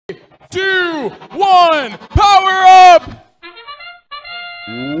2, 1, power up!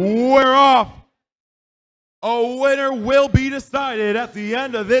 We're off. A winner will be decided at the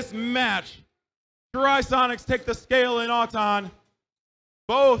end of this match. Trisonics take the scale in Auton.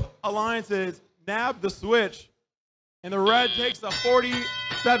 Both alliances nab the switch, and the red takes a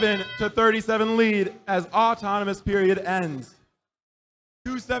 47-37 lead as autonomous period ends.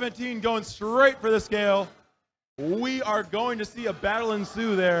 217 going straight for the scale. We are going to see a battle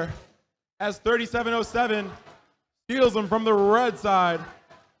ensue there as 3707 steals them from the red side.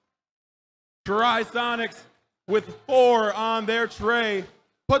 Trisonics with 4 on their tray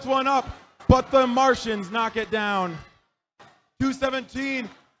puts one up, but the Martians knock it down. 217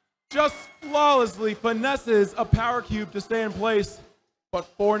 just flawlessly finesses a power cube to stay in place, but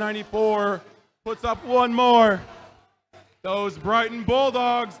 494 puts up one more. Those Brighton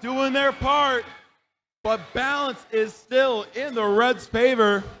Bulldogs doing their part, but balance is still in the Reds'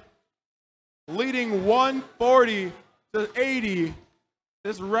 favor, leading 140-80.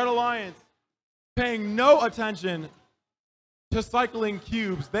 This Red Alliance paying no attention to cycling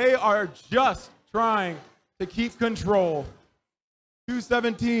cubes. They are just trying to keep control.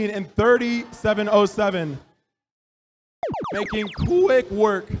 217 and 3707 making quick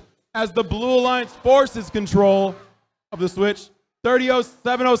work as the Blue Alliance forces control of the switch.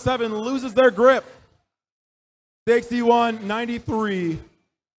 3707 loses their grip. 6193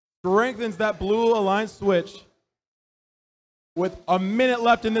 strengthens that Blue Alliance switch. With a minute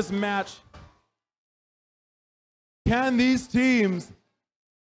left in this match, can these teams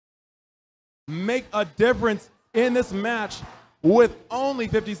make a difference in this match with only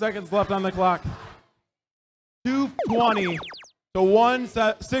 50 seconds left on the clock? 220 to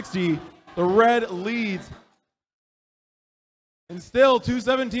 160, the red leads. And still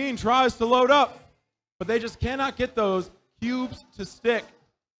 217 tries to load up, but they just cannot get those cubes to stick.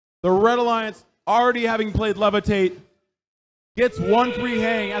 The Red Alliance, already having played Levitate, gets one free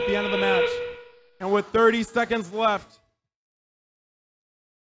hang at the end of the match. And with 30 seconds left,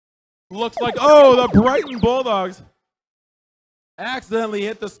 looks like, oh, the Brighton Bulldogs accidentally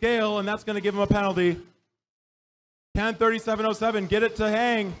hit the scale, and that's going to give them a penalty. Can 3707 get it to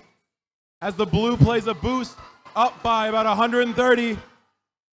hang as the blue plays a boost up by about 130.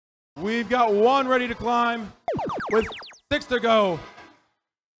 We've got one ready to climb with 6 to go.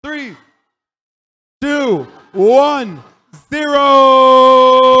 3, 2, 1,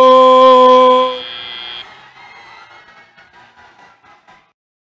 0.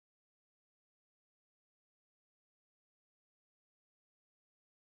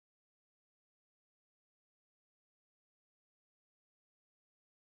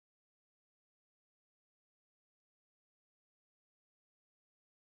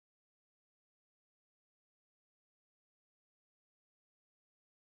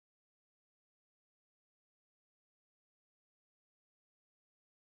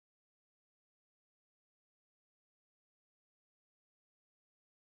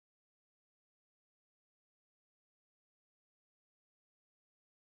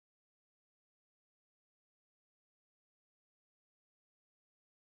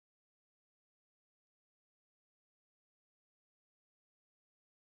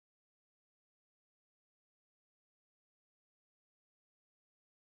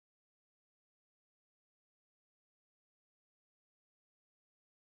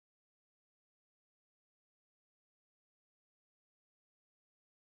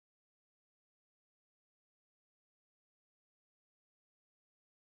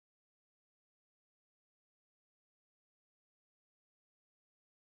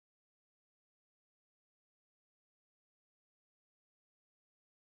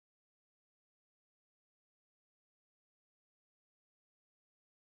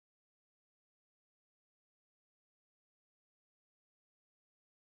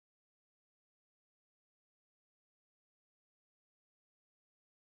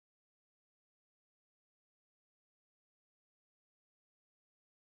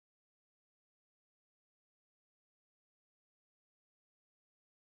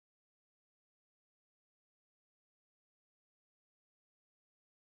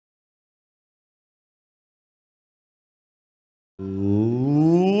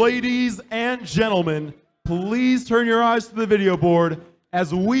 Ladies and gentlemen, please turn your eyes to the video board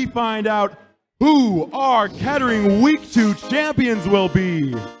as we find out who our Kettering Week 2 champions will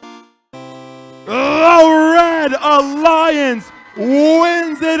be. The Red Alliance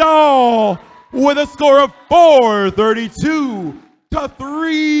wins it all with a score of 432 to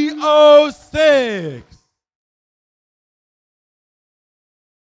 306.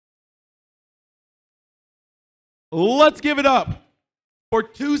 Let's give it up for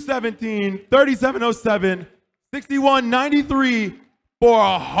 217, 3707, 6193 for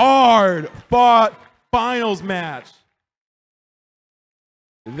a hard-fought finals match.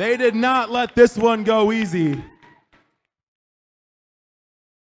 They did not let this one go easy.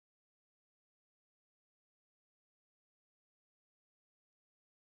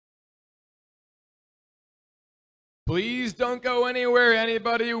 Please don't go anywhere,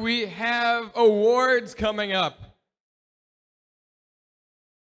 anybody. We have awards coming up.